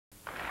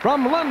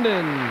From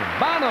London,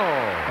 Bono.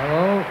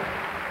 Hello.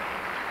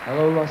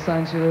 Hello, Los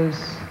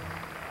Angeles.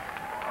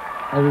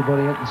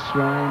 Everybody at the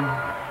Shrine.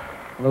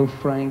 Hello,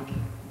 Frank,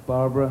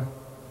 Barbara.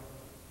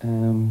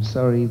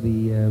 Sorry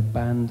the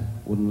band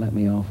wouldn't let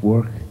me off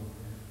work,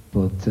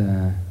 but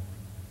so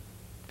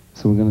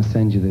we're going to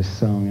send you this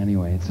song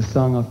anyway. It's a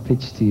song I've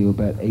pitched to you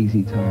about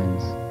 80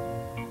 times.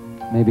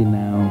 Maybe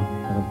now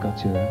that I've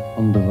got your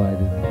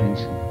undivided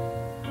attention,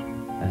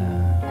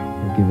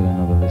 you'll give it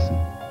another listen.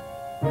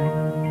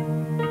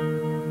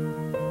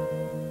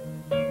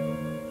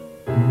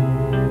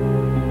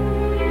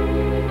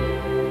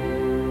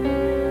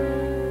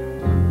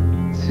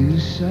 Two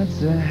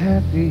shots of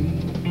happy,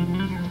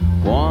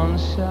 one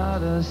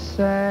shot of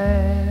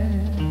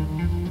sad.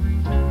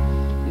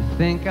 You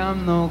think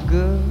I'm no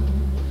good?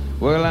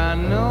 Well, I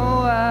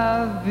know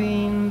I've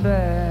been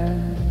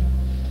bad.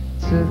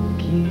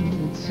 Took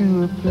you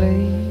to a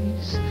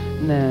place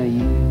now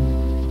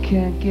you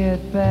can't get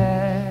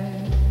back.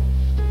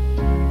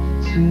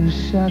 Two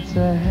shots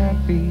of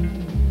happy,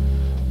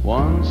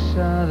 one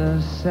shot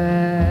of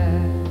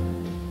sad.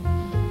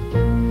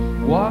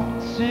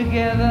 Walked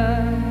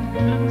together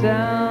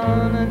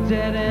down a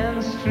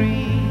dead-end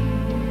street.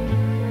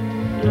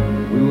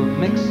 We were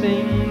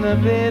mixing the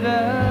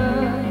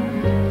bitter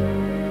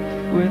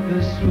with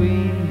the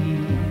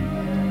sweet.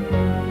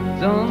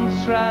 Don't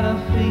try to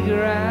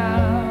figure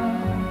out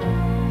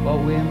what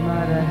we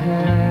might have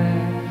had.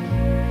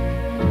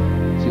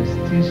 Just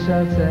two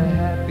shots of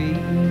happy,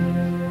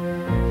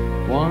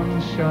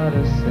 one shot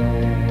of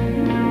sad.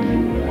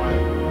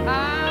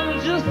 I'm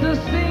just a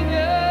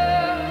singer,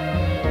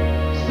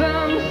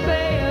 some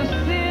say a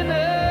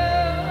sinner,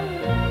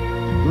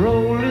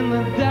 rolling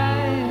the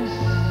dice,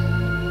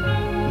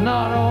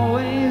 not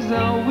always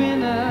a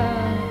winner.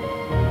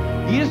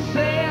 You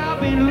say I've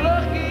been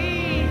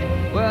lucky,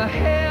 well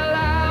hell,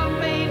 I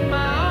made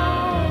my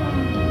own.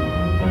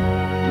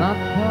 Not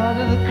part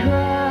of the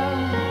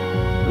crowd,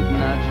 but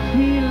not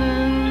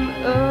feeling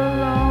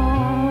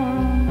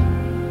alone.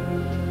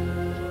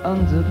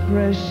 Under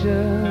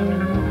pressure,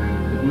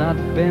 but not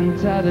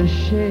bent out of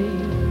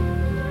shape.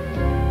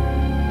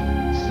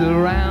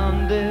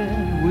 Surrounded,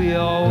 we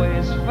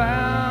always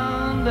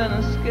found an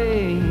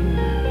escape.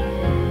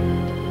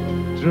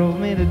 Drove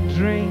me to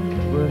drink,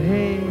 but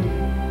hey,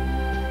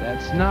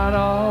 that's not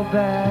all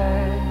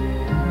bad.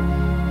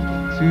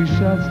 Two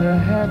shots of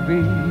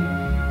happy,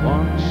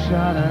 one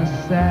shot of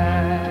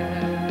sad.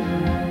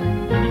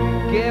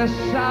 Guess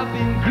I've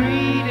been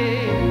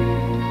greedy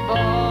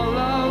all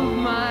of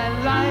my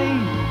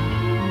life.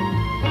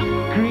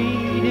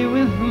 Greedy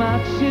with my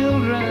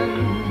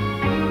children,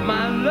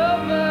 my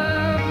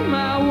lovers,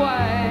 my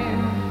wife.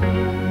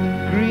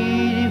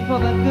 Greedy for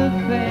the good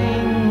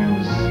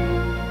things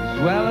as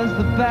well as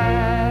the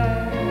bad.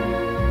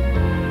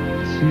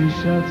 Two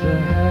shots of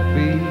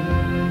happy,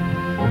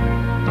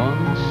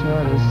 one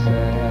shot of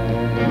sad.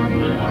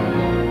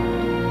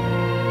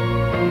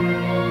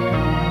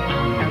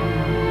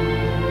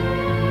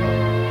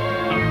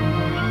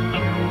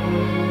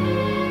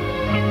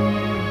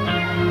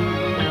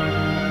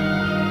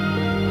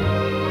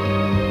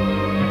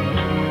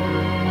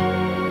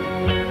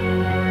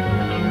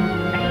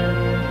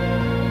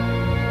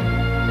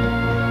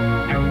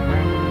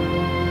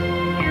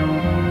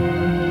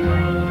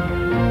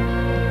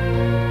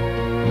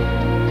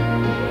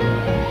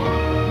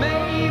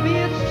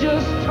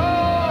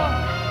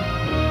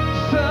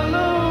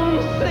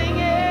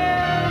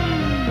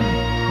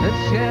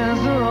 Chairs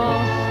are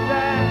all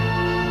stacked,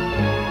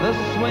 the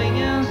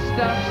swingers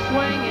stop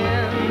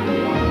swinging.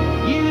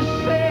 You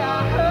say I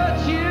hurt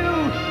you,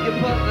 you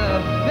put the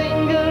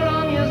finger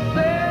on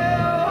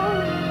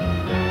yourself.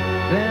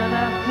 Then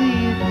after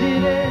you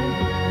did it,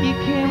 you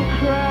came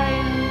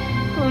crying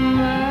on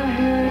my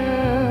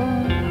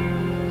head.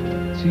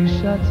 Two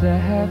shots of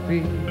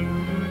happy,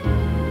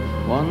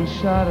 one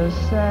shot of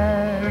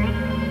sad.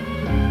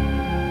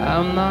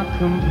 I'm not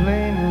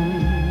complaining,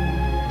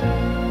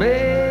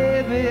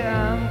 baby,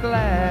 I'm glad.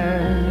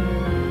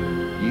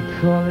 You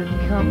call it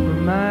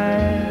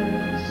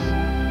compromise,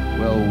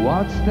 well,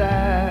 what's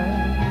that?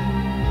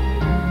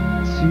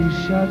 Two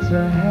shots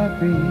of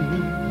happy,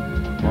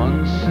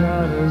 one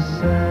shot of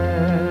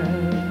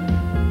sad.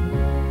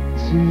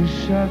 Two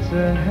shots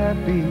of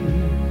happy,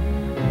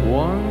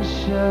 one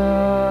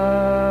shot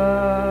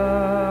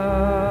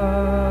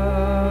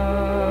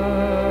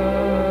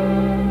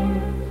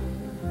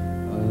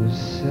of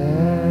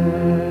sad.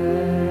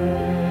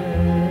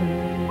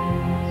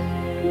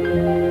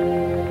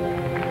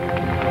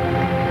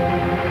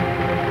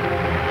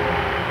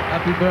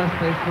 Happy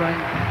birthday,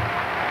 Frank.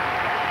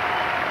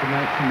 Good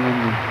night from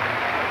London.